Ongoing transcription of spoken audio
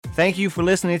Thank you for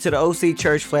listening to the OC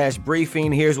Church Flash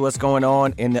Briefing. Here's what's going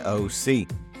on in the OC.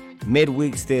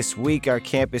 Midweeks this week, our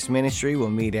campus ministry will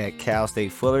meet at Cal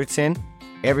State Fullerton.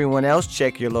 Everyone else,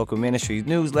 check your local ministry's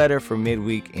newsletter for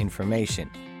midweek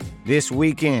information. This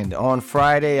weekend, on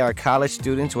Friday, our college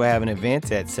students will have an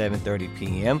event at 7:30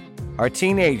 p.m. Our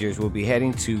teenagers will be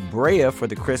heading to Brea for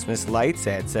the Christmas lights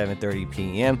at 7:30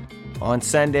 p.m. On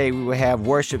Sunday, we will have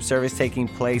worship service taking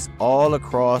place all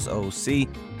across OC,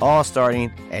 all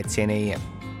starting at 10 a.m.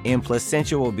 In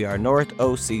Placentia will be our North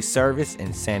OC service,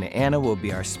 in Santa Ana will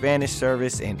be our Spanish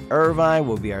service, in Irvine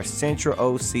will be our Central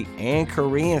OC and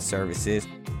Korean services,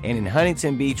 and in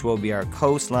Huntington Beach will be our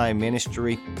Coastline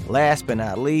Ministry. Last but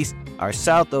not least, our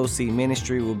South OC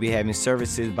Ministry will be having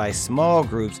services by small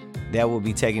groups that will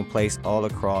be taking place all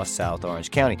across South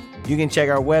Orange County. You can check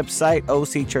our website,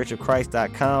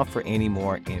 occhurchofchrist.com, for any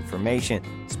more information.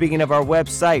 Speaking of our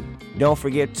website, don't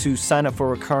forget to sign up for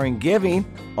recurring giving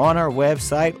on our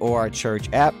website or our church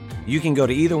app. You can go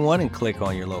to either one and click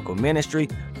on your local ministry.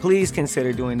 Please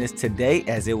consider doing this today,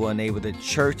 as it will enable the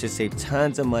church to save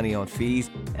tons of money on fees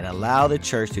and allow the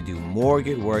church to do more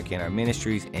good work in our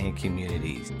ministries and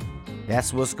communities.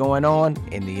 That's what's going on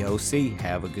in the OC.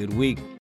 Have a good week.